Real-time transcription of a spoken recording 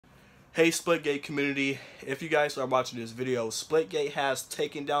Hey Splitgate community, if you guys are watching this video, Splitgate has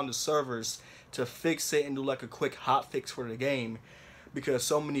taken down the servers to fix it and do like a quick hot fix for the game because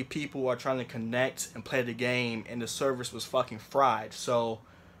so many people are trying to connect and play the game and the servers was fucking fried. So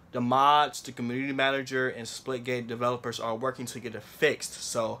the mods, the community manager, and Splitgate developers are working to get it fixed.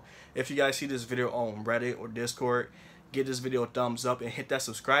 So if you guys see this video on Reddit or Discord, give this video a thumbs up and hit that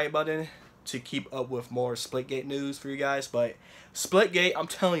subscribe button to keep up with more Splitgate news for you guys. But Splitgate, I'm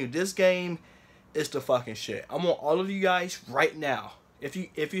telling you, this game is the fucking shit. I want all of you guys right now, if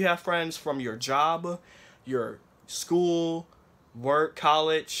you have friends from your job, your school, work,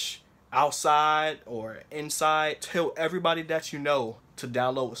 college, outside or inside, tell everybody that you know to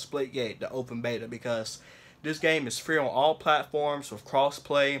download Splitgate, the open beta, because this game is free on all platforms with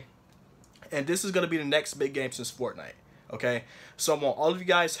crossplay, and this is going to be the next big game since Fortnite. Okay, so I want all of you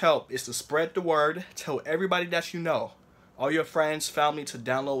guys' help is to spread the word. Tell everybody that you know, all your friends, family, to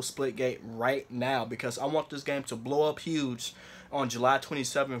download Splitgate right now, because I want this game to blow up huge on July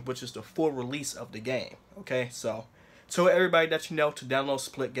 27th, which is the full release of the game. Okay, so tell everybody that you know to download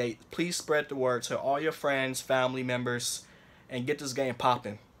Splitgate. Please spread the word to all your friends, family members, and get this game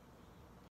popping.